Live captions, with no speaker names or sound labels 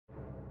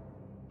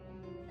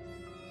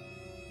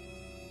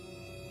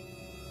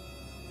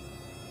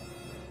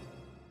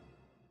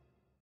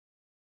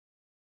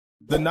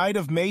The night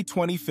of May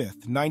 25,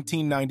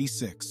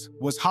 1996,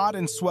 was hot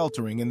and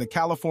sweltering in the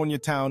California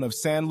town of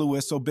San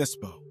Luis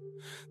Obispo.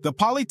 The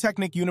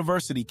Polytechnic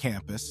University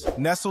campus,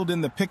 nestled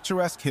in the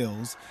picturesque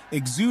hills,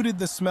 exuded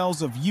the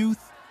smells of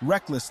youth,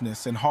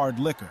 recklessness, and hard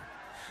liquor.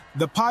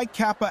 The Pi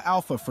Kappa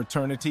Alpha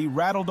fraternity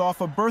rattled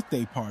off a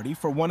birthday party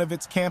for one of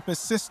its campus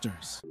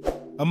sisters.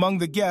 Among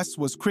the guests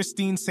was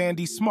Kristin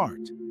Sandy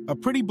Smart, a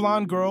pretty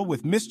blonde girl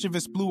with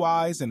mischievous blue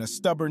eyes and a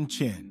stubborn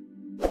chin.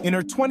 In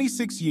her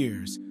 26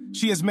 years,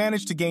 she has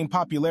managed to gain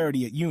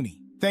popularity at uni,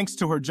 thanks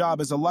to her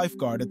job as a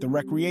lifeguard at the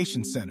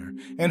recreation center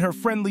and her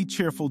friendly,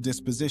 cheerful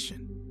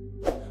disposition.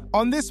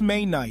 On this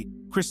May night,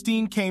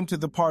 Kristin came to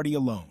the party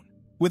alone,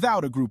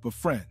 without a group of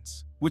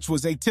friends, which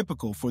was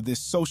atypical for this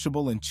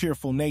sociable and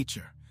cheerful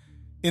nature.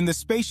 In the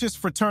spacious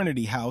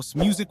fraternity house,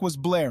 music was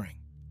blaring,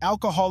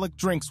 alcoholic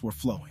drinks were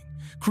flowing,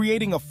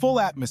 creating a full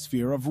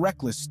atmosphere of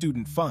reckless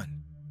student fun.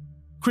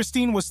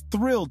 Kristin was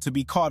thrilled to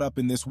be caught up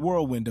in this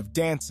whirlwind of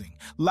dancing,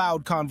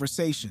 loud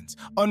conversations,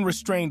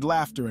 unrestrained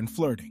laughter, and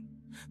flirting.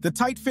 The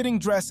tight-fitting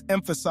dress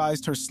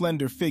emphasized her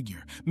slender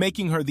figure,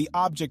 making her the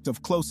object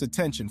of close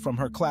attention from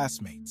her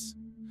classmates.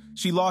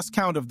 She lost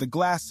count of the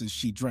glasses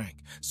she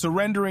drank,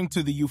 surrendering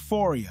to the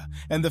euphoria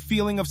and the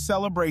feeling of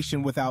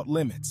celebration without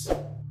limits.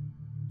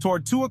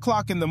 Toward 2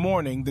 o'clock in the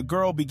morning, the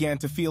girl began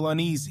to feel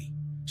uneasy.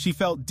 She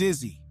felt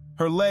dizzy,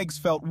 her legs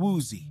felt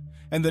woozy,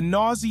 and the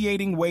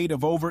nauseating weight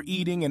of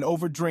overeating and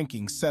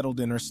overdrinking settled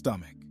in her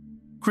stomach.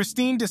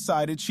 Kristin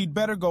decided she'd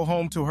better go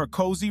home to her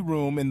cozy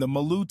room in the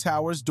Malou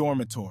Towers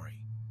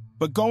dormitory.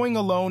 But going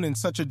alone in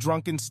such a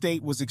drunken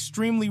state was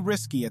extremely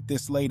risky at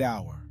this late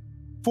hour.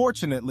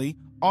 Fortunately,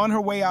 on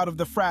her way out of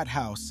the frat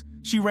house,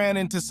 she ran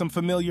into some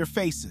familiar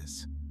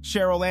faces,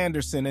 Cheryl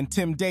Anderson and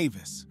Tim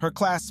Davis, her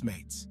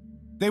classmates.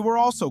 They were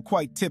also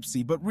quite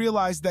tipsy, but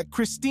realized that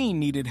Kristin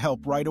needed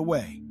help right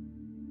away.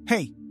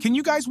 "Hey, can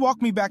you guys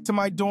walk me back to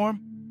my dorm?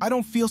 I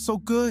don't feel so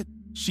good,"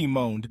 she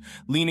moaned,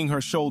 leaning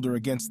her shoulder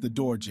against the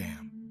door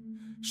jamb.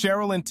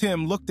 Cheryl and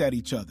Tim looked at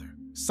each other,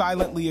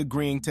 silently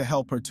agreeing to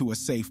help her to a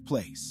safe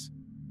place.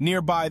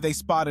 Nearby, they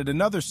spotted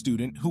another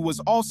student who was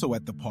also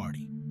at the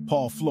party,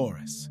 Paul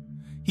Flores.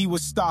 He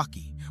was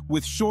stocky,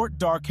 with short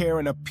dark hair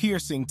and a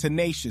piercing,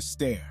 tenacious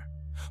stare.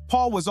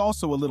 Paul was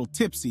also a little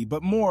tipsy,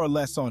 but more or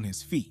less on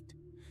his feet.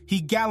 He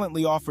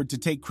gallantly offered to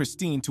take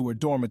Kristin to her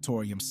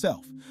dormitory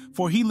himself,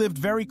 for he lived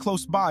very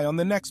close by on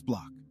the next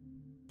block.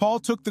 Paul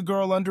took the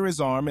girl under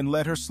his arm and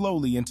led her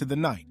slowly into the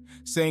night,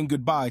 saying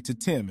goodbye to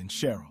Tim and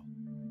Cheryl.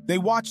 They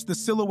watched the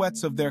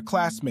silhouettes of their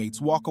classmates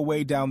walk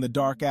away down the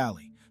dark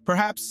alley,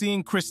 perhaps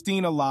seeing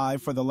Kristin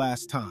alive for the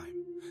last time.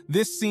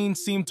 This scene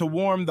seemed to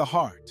warm the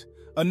heart,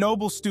 a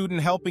noble student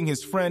helping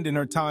his friend in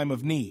her time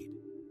of need.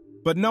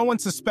 But no one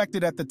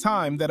suspected at the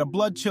time that a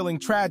blood-chilling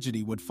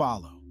tragedy would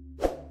follow.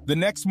 The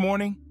next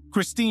morning,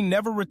 Kristin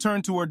never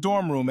returned to her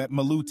dorm room at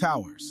Malou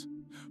Towers.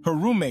 Her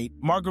roommate,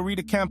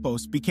 Margarita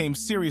Campos, became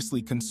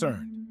seriously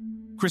concerned.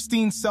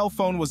 Kristin's cell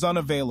phone was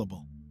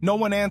unavailable. No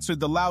one answered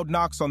the loud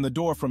knocks on the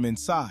door from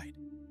inside.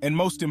 And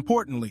most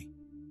importantly,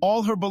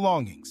 all her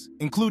belongings,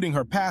 including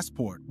her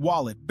passport,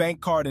 wallet,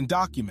 bank card, and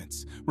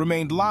documents,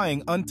 remained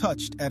lying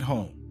untouched at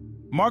home.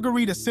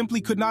 Margarita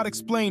simply could not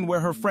explain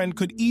where her friend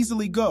could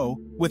easily go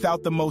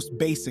without the most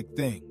basic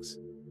things.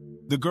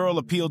 The girl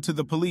appealed to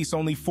the police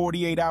only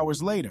 48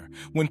 hours later,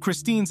 when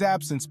Kristin's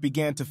absence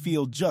began to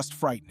feel just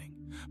frightening.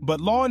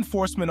 But law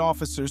enforcement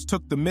officers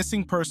took the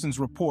missing persons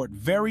report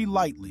very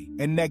lightly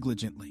and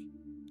negligently.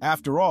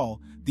 After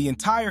all, the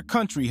entire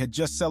country had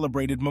just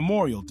celebrated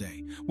Memorial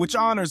Day, which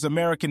honors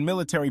American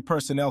military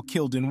personnel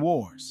killed in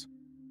wars.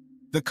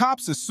 The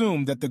cops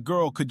assumed that the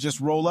girl could just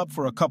roll up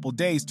for a couple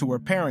days to her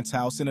parents'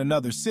 house in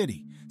another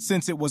city,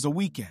 since it was a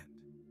weekend.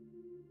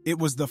 It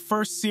was the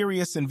first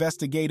serious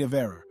investigative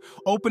error,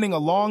 opening a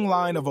long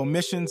line of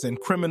omissions and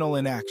criminal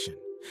inaction.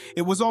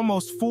 It was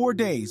almost 4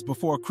 days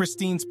before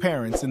Kristin's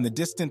parents in the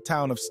distant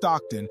town of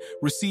Stockton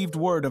received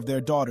word of their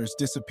daughter's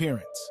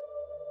disappearance.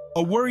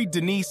 A worried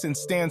Denise and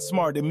Stan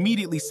Smart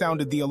immediately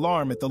sounded the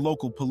alarm at the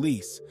local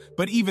police,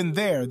 but even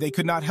there they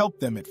could not help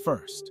them at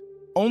first.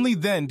 Only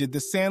then did the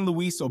San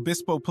Luis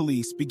Obispo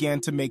police begin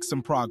to make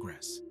some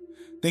progress.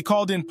 They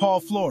called in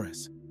Paul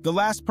Flores, the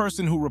last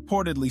person who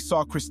reportedly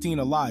saw Kristin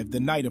alive the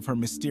night of her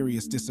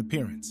mysterious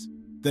disappearance.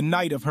 The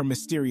night of her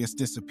mysterious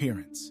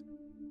disappearance.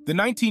 The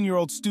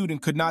 19-year-old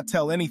student could not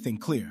tell anything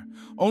clear,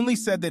 only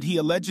said that he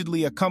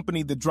allegedly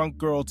accompanied the drunk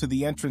girl to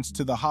the entrance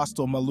to the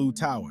hostel Malou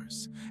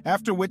Towers,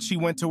 after which she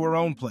went to her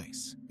own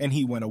place, and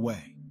he went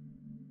away.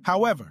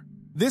 However,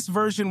 this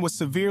version was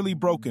severely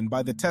broken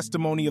by the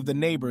testimony of the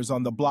neighbors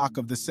on the block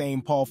of the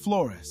same Paul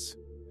Flores.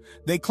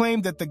 They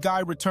claimed that the guy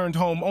returned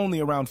home only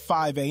around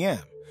 5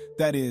 a.m.,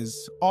 that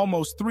is,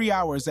 almost 3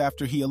 hours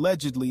after he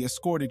allegedly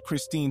escorted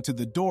Kristin to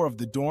the door of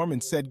the dorm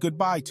and said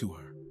goodbye to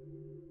her.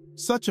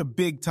 Such a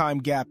big time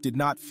gap did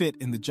not fit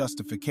in the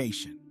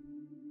justification.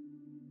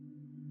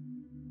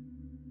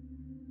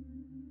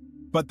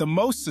 But the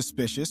most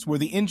suspicious were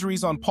the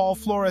injuries on Paul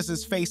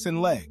Flores's face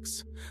and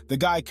legs. The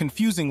guy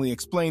confusingly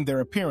explained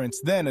their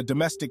appearance, then a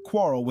domestic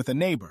quarrel with a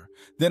neighbor,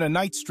 then a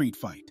night street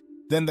fight,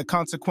 then the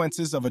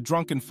consequences of a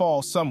drunken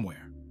fall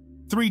somewhere.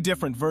 3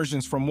 different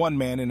versions from one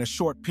man in a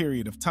short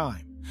period of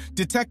time.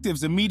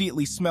 Detectives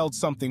immediately smelled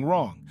something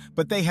wrong,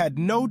 but they had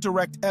no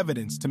direct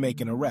evidence to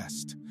make an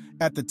arrest.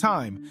 At the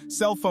time,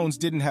 cell phones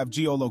didn't have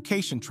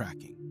geolocation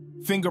tracking.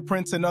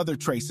 Fingerprints and other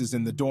traces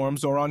in the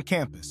dorms or on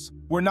campus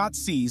were not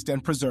seized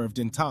and preserved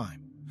in time.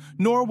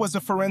 Nor was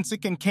a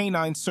forensic and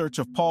canine search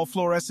of Paul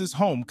Flores's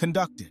home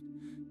conducted.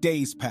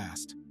 Days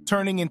passed,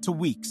 turning into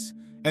weeks,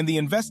 and the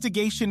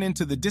investigation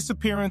into the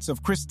disappearance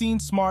of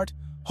Kristin Smart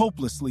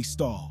hopelessly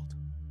stalled.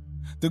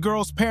 The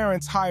girl's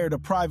parents hired a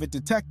private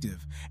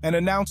detective and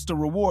announced a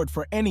reward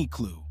for any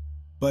clue,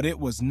 but it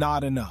was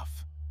not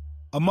enough.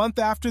 A month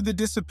after the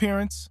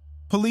disappearance,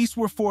 police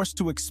were forced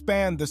to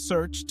expand the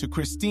search to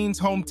Kristin's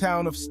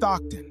hometown of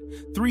Stockton,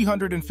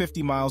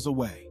 350 miles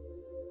away.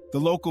 The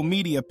local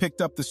media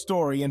picked up the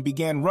story and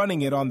began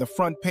running it on the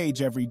front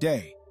page every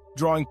day,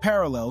 drawing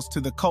parallels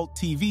to the cult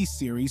TV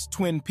series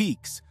Twin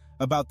Peaks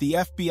about the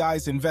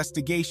FBI's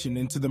investigation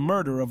into the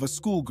murder of a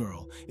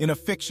schoolgirl in a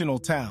fictional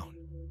town.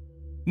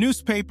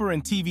 Newspaper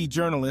and TV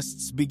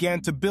journalists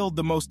began to build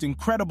the most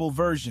incredible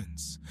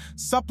versions,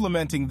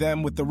 supplementing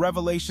them with the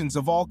revelations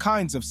of all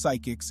kinds of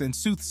psychics and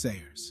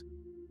soothsayers.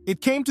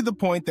 It came to the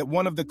point that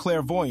one of the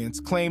clairvoyants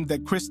claimed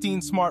that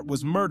Kristin Smart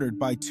was murdered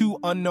by 2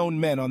 unknown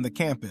men on the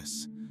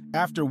campus,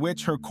 after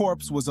which her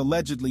corpse was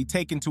allegedly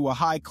taken to a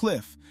high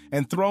cliff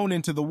and thrown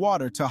into the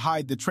water to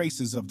hide the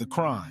traces of the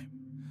crime.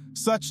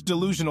 Such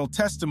delusional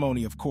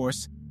testimony, of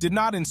course, did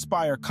not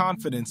inspire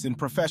confidence in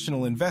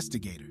professional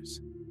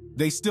investigators.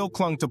 They still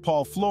clung to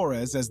Paul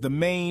Flores as the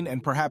main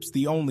and perhaps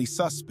the only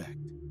suspect.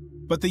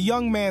 But the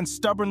young man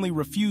stubbornly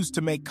refused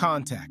to make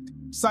contact,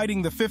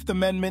 citing the Fifth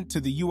Amendment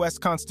to the U.S.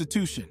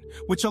 Constitution,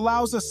 which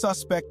allows a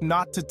suspect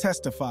not to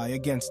testify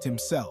against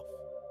himself.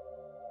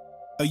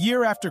 A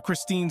year after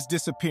Kristin's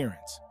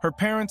disappearance, her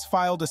parents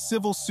filed a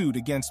civil suit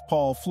against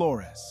Paul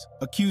Flores,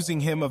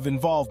 accusing him of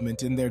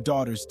involvement in their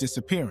daughter's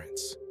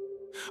disappearance.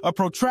 A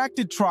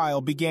protracted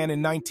trial began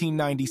in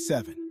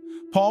 1997.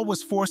 Paul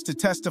was forced to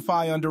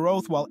testify under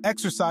oath while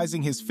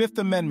exercising his Fifth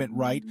Amendment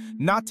right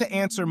not to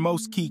answer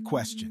most key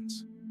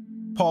questions.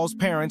 Paul's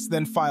parents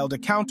then filed a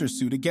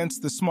countersuit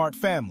against the Smart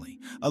family,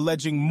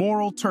 alleging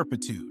moral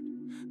turpitude.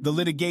 The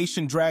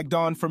litigation dragged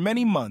on for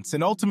many months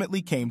and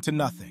ultimately came to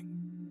nothing.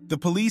 The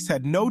police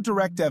had no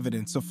direct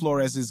evidence of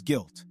Flores's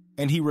guilt,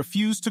 and he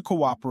refused to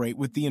cooperate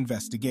with the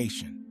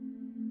investigation.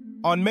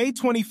 On May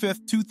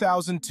 25,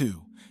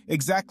 2002,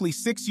 exactly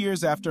 6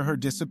 years after her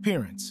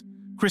disappearance,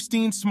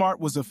 Kristin Smart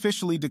was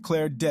officially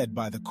declared dead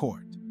by the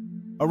court.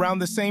 Around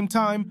the same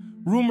time,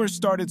 rumors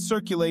started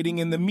circulating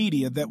in the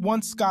media that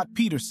one Scott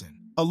Peterson,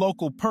 a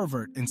local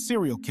pervert and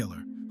serial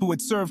killer who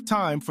had served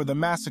time for the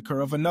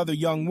massacre of another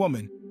young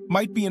woman,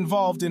 might be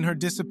involved in her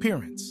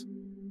disappearance.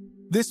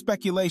 This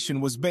speculation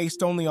was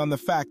based only on the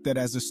fact that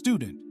as a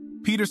student,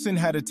 Peterson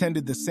had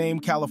attended the same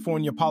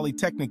California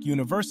Polytechnic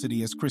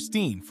University as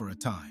Kristin for a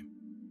time.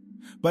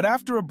 But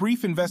after a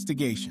brief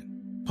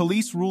investigation,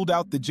 police ruled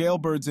out the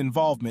jailbird's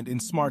involvement in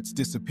Smart's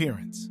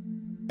disappearance,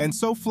 and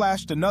so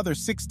flashed another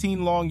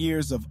 16 long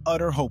years of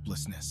utter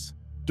hopelessness.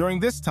 During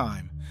this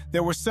time,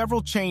 there were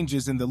several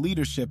changes in the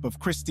leadership of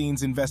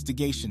Kristin's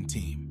investigation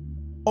team.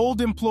 Old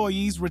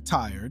employees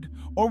retired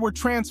or were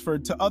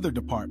transferred to other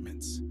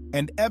departments,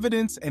 and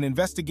evidence and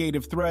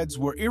investigative threads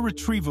were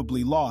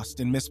irretrievably lost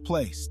and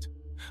misplaced.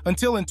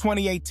 Until in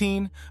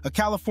 2018, a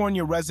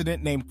California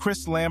resident named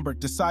Chris Lambert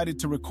decided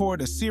to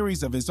record a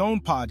series of his own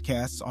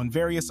podcasts on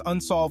various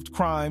unsolved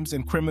crimes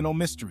and criminal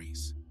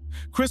mysteries.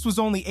 Chris was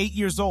only 8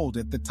 years old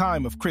at the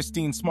time of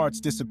Kristin Smart's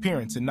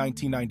disappearance in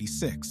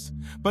 1996,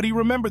 but he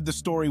remembered the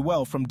story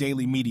well from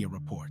daily media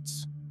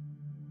reports.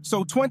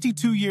 So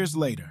 22 years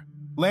later,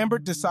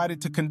 Lambert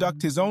decided to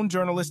conduct his own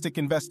journalistic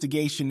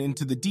investigation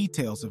into the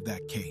details of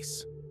that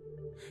case.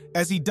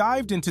 As he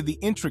dived into the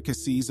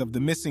intricacies of the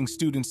missing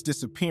student's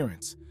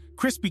disappearance,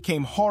 Chris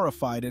became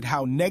horrified at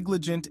how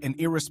negligent and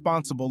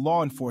irresponsible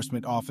law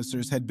enforcement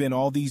officers had been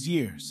all these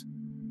years.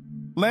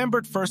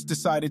 Lambert first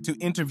decided to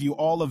interview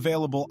all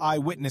available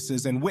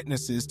eyewitnesses and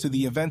witnesses to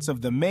the events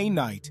of the May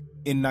night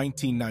in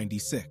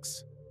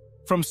 1996.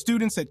 From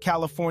students at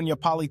California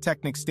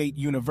Polytechnic State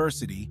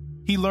University,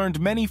 he learned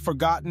many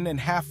forgotten and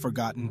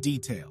half-forgotten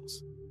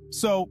details.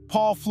 So,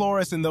 Paul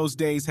Flores in those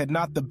days had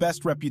not the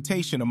best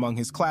reputation among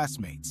his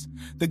classmates.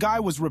 The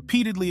guy was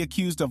repeatedly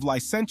accused of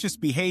licentious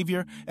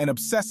behavior and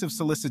obsessive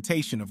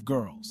solicitation of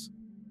girls.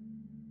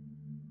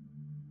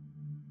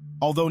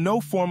 Although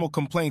no formal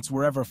complaints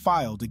were ever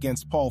filed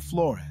against Paul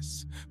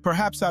Flores,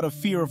 perhaps out of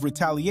fear of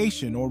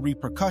retaliation or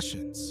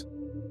repercussions,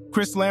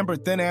 Chris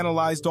Lambert then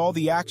analyzed all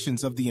the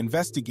actions of the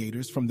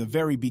investigators from the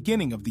very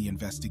beginning of the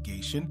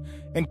investigation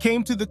and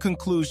came to the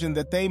conclusion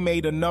that they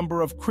made a number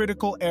of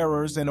critical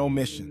errors and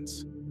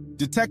omissions.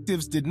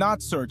 Detectives did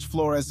not search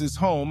Flores's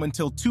home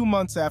until 2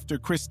 months after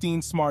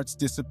Kristin Smart's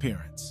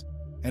disappearance.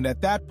 And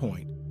at that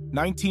point,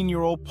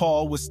 19-year-old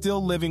Paul was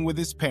still living with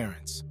his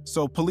parents,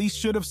 so police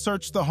should have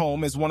searched the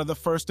home as one of the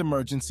first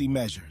emergency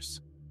measures.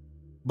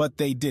 But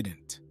they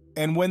didn't.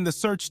 And when the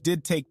search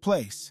did take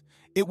place,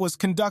 it was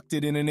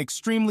conducted in an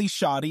extremely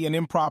shoddy and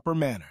improper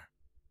manner.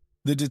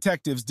 The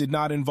detectives did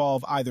not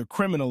involve either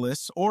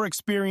criminalists or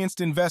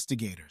experienced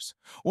investigators,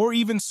 or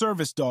even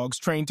service dogs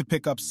trained to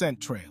pick up scent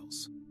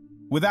trails.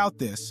 Without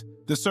this,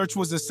 the search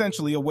was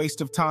essentially a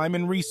waste of time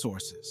and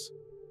resources.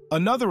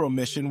 Another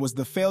omission was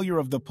the failure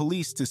of the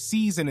police to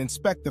seize and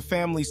inspect the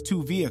family's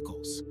 2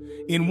 vehicles.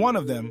 In one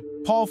of them,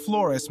 Paul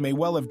Flores may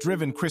well have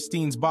driven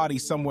Kristin's body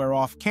somewhere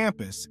off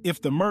campus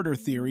if the murder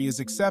theory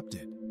is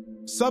accepted.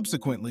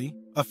 Subsequently,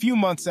 a few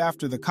months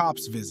after the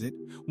cops' visit,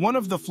 one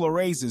of the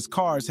Flores'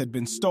 cars had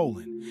been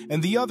stolen,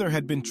 and the other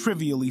had been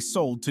trivially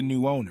sold to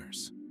new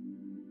owners.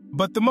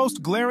 But the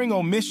most glaring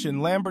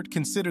omission, Lambert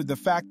considered the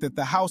fact that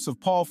the house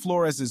of Paul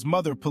Flores'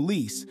 mother,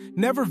 police,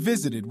 never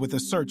visited with a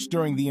search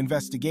during the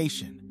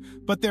investigation.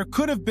 But there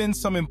could have been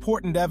some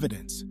important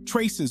evidence,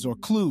 traces, or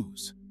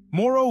clues.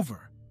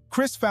 Moreover,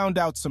 Chris found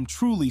out some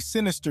truly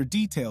sinister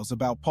details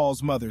about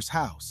Paul's mother's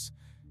house.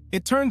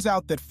 It turns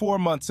out that 4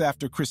 months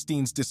after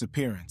Kristin's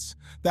disappearance,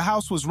 the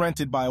house was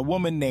rented by a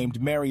woman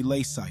named Mary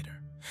Laysider,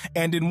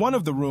 and in one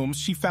of the rooms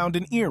she found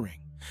an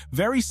earring,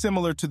 very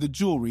similar to the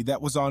jewelry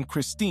that was on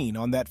Kristin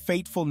on that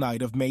fateful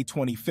night of May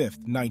 25,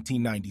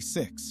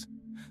 1996.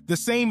 The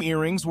same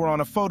earrings were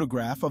on a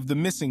photograph of the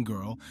missing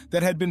girl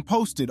that had been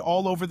posted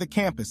all over the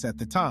campus at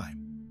the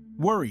time.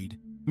 Worried,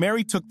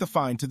 Mary took the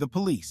find to the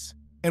police.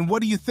 And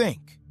what do you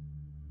think?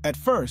 At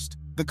first,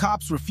 the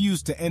cops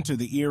refused to enter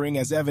the earring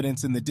as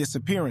evidence in the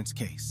disappearance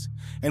case,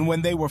 and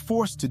when they were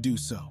forced to do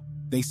so,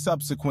 they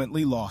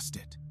subsequently lost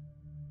it.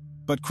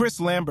 But Chris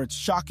Lambert's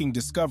shocking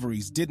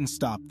discoveries didn't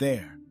stop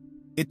there.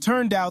 It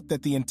turned out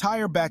that the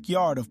entire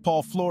backyard of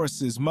Paul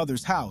Flores'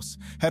 mother's house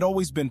had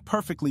always been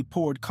perfectly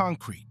poured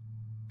concrete.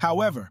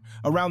 However,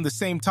 around the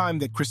same time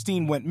that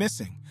Kristin went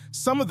missing,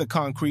 some of the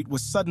concrete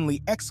was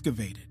suddenly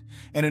excavated,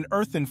 and an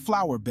earthen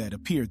flower bed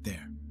appeared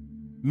there.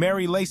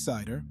 Mary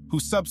Laysider, who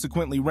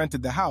subsequently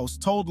rented the house,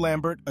 told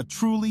Lambert a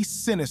truly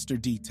sinister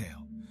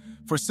detail.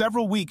 For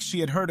several weeks, she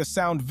had heard a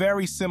sound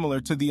very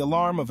similar to the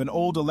alarm of an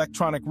old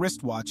electronic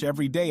wristwatch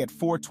every day at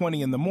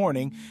 4:20 in the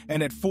morning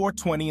and at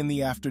 4:20 in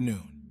the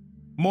afternoon.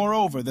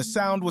 Moreover, the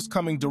sound was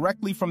coming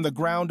directly from the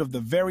ground of the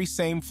very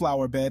same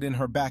flower bed in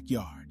her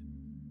backyard.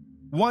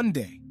 One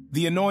day,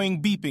 the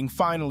annoying beeping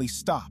finally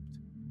stopped.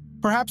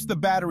 Perhaps the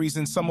batteries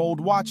in some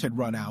old watch had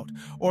run out,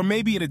 or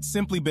maybe it had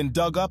simply been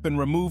dug up and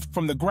removed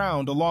from the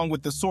ground along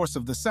with the source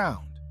of the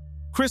sound.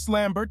 Chris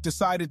Lambert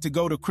decided to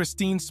go to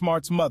Kristin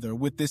Smart's mother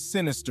with this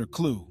sinister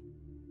clue.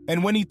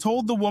 And when he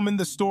told the woman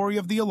the story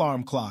of the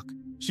alarm clock,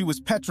 she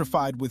was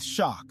petrified with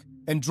shock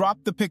and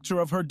dropped the picture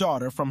of her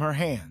daughter from her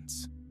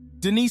hands.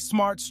 Denise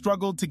Smart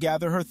struggled to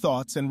gather her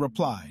thoughts and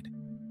replied,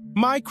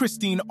 "My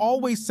Kristin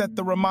always set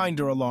the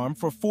reminder alarm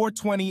for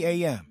 4:20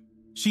 a.m.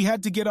 She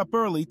had to get up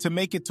early to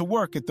make it to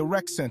work at the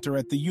rec center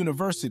at the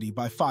university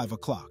by 5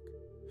 o'clock.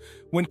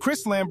 When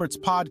Chris Lambert's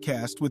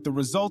podcast with the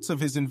results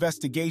of his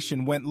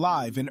investigation went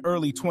live in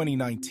early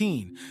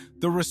 2019,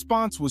 the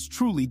response was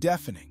truly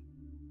deafening.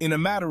 In a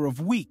matter of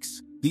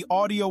weeks, the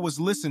audio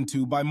was listened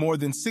to by more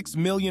than 6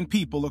 million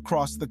people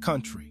across the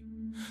country.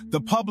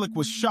 The public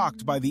was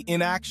shocked by the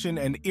inaction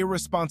and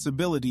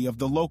irresponsibility of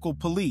the local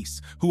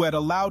police, who had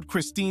allowed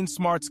Kristin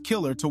Smart's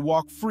killer to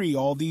walk free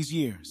all these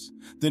years.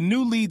 The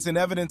new leads and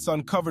evidence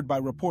uncovered by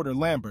reporter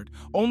Lambert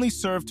only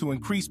served to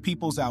increase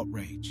people's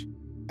outrage.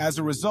 As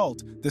a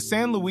result, the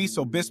San Luis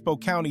Obispo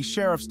County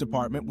Sheriff's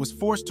Department was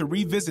forced to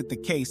revisit the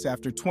case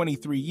after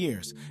 23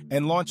 years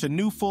and launch a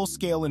new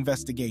full-scale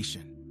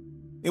investigation.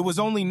 It was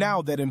only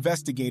now that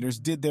investigators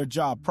did their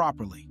job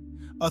properly.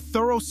 A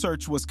thorough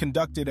search was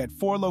conducted at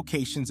 4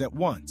 locations at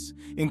once,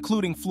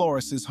 including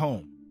Flores'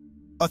 home.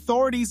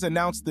 Authorities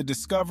announced the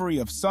discovery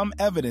of some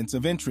evidence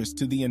of interest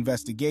to the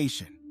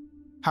investigation.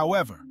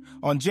 However,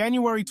 on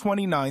January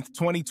 29,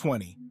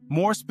 2020,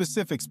 more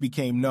specifics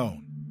became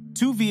known.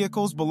 2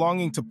 vehicles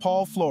belonging to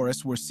Paul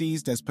Flores were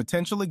seized as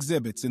potential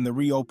exhibits in the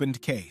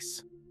reopened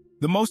case.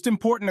 The most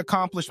important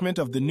accomplishment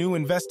of the new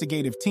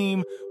investigative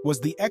team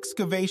was the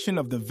excavation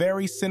of the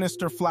very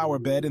sinister flower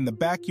bed in the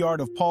backyard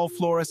of Paul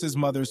Flores'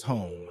 mother's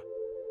home.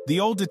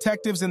 The old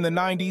detectives in the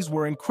 90s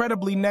were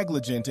incredibly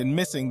negligent in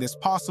missing this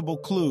possible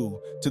clue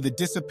to the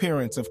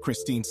disappearance of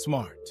Kristin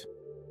Smart.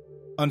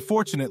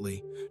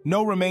 Unfortunately,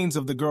 no remains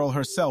of the girl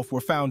herself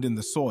were found in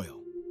the soil.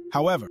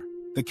 However,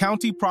 the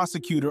county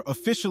prosecutor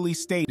officially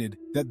stated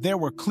that there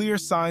were clear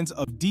signs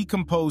of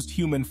decomposed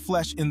human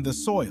flesh in the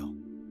soil.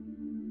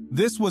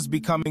 This was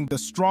becoming the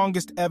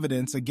strongest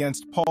evidence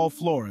against Paul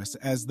Flores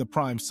as the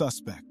prime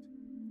suspect.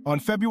 On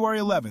February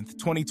 11,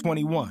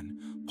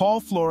 2021, Paul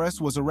Flores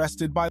was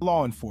arrested by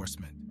law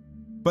enforcement.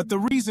 But the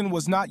reason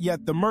was not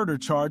yet the murder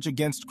charge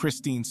against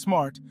Kristin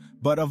Smart,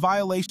 but a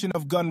violation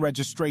of gun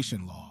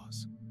registration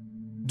laws.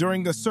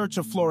 During a search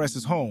of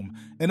Flores' home,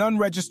 an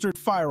unregistered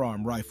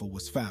firearm rifle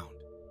was found.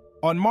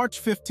 On March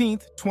 15,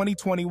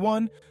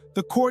 2021,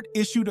 the court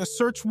issued a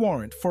search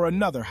warrant for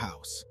another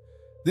house,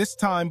 this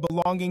time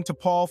belonging to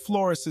Paul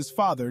Flores'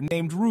 father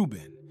named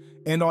Ruben,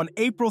 and on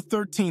April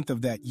 13th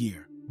of that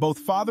year, both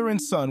father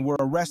and son were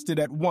arrested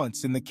at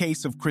once in the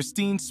case of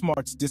Kristin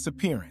Smart's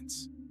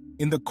disappearance.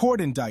 In the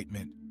court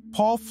indictment,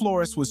 Paul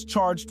Flores was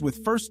charged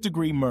with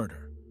first-degree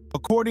murder.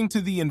 According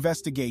to the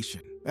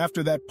investigation,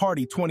 after that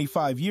party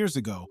 25 years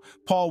ago,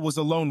 Paul was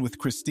alone with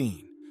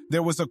Kristin.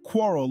 There was a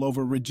quarrel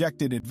over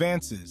rejected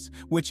advances,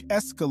 which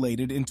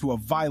escalated into a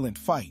violent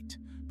fight,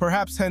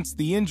 perhaps hence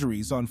the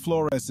injuries on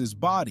Flores's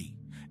body,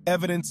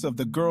 evidence of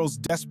the girl's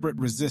desperate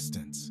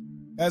resistance.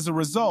 As a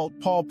result,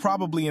 Paul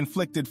probably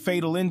inflicted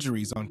fatal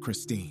injuries on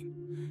Kristin.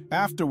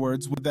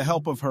 Afterwards, with the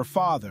help of her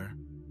father,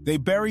 they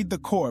buried the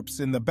corpse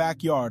in the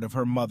backyard of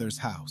her mother's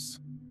house.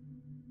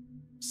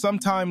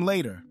 Sometime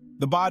later,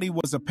 the body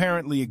was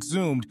apparently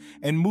exhumed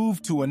and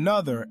moved to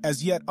another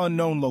as yet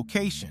unknown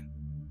location.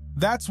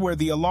 That's where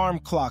the alarm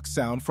clock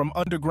sound from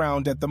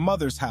underground at the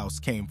mother's house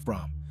came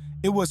from.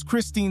 It was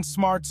Kristin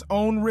Smart's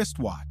own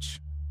wristwatch.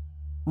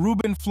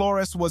 Ruben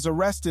Flores was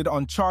arrested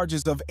on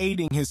charges of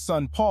aiding his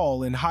son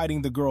Paul in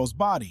hiding the girl's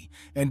body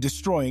and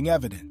destroying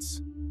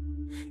evidence.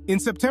 In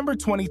September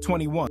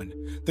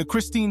 2021, the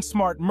Kristin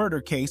Smart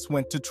murder case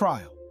went to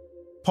trial.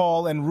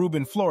 Paul and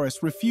Ruben Flores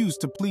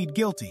refused to plead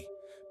guilty,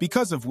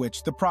 because of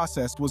which the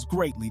process was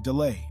greatly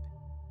delayed.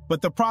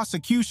 But the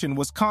prosecution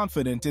was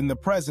confident in the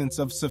presence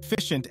of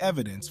sufficient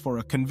evidence for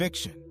a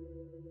conviction.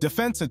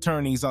 Defense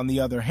attorneys, on the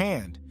other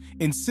hand,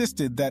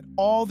 insisted that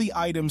all the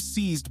items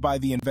seized by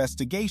the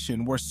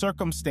investigation were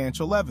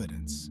circumstantial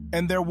evidence,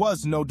 and there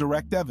was no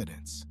direct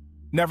evidence.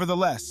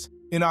 Nevertheless,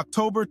 in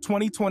October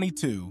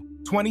 2022,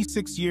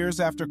 26 years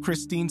after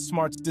Kristin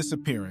Smart's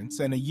disappearance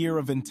and a year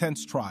of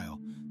intense trial,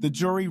 the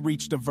jury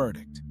reached a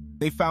verdict.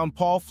 They found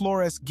Paul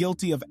Flores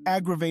guilty of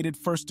aggravated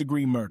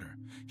first-degree murder.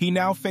 He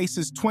now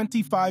faces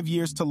 25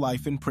 years to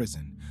life in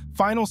prison.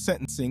 Final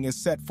sentencing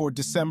is set for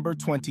December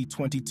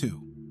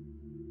 2022.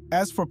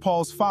 As for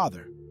Paul's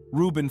father,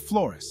 Ruben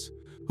Flores,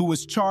 who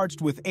was charged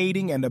with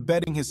aiding and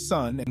abetting his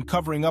son and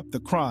covering up the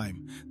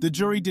crime, the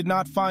jury did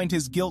not find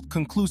his guilt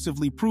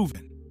conclusively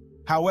proven.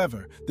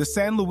 However, the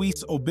San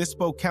Luis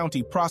Obispo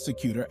County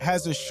prosecutor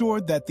has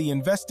assured that the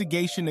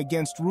investigation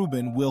against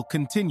Ruben will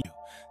continue.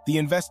 The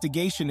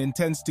investigation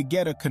intends to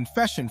get a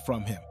confession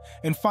from him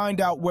and find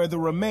out where the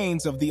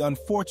remains of the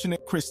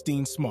unfortunate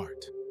Kristin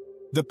Smart.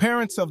 The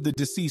parents of the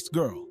deceased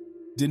girl,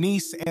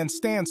 Denise and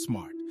Stan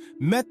Smart,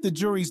 met the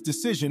jury's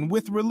decision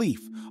with relief,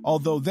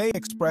 although they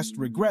expressed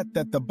regret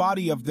that the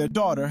body of their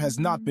daughter has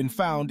not been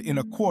found in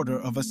a quarter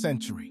of a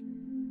century.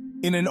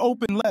 In an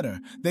open letter,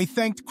 they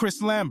thanked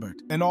Chris Lambert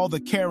and all the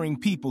caring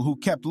people who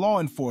kept law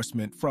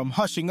enforcement from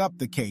hushing up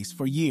the case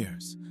for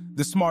years.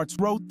 The Smarts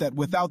wrote that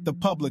without the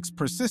public's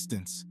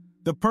persistence,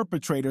 the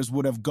perpetrators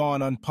would have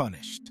gone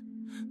unpunished.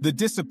 The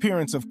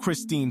disappearance of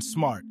Kristin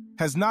Smart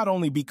has not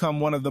only become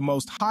one of the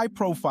most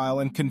high-profile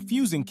and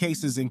confusing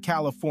cases in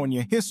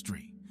California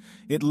history,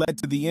 it led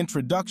to the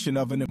introduction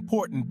of an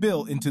important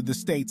bill into the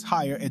state's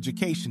higher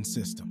education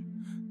system.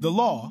 The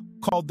law,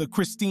 called the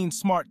Kristin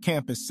Smart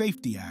Campus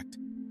Safety Act,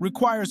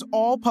 requires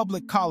all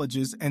public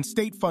colleges and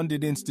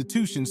state-funded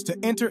institutions to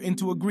enter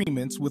into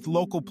agreements with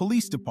local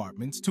police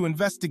departments to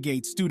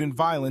investigate student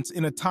violence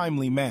in a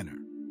timely manner.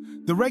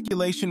 The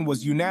regulation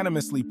was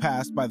unanimously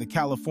passed by the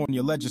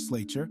California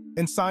legislature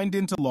and signed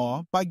into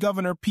law by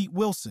Governor Pete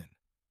Wilson.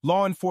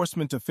 Law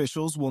enforcement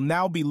officials will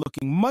now be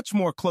looking much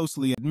more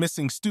closely at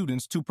missing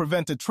students to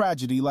prevent a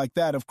tragedy like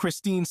that of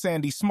Kristin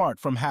Sandy Smart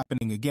from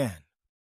happening again.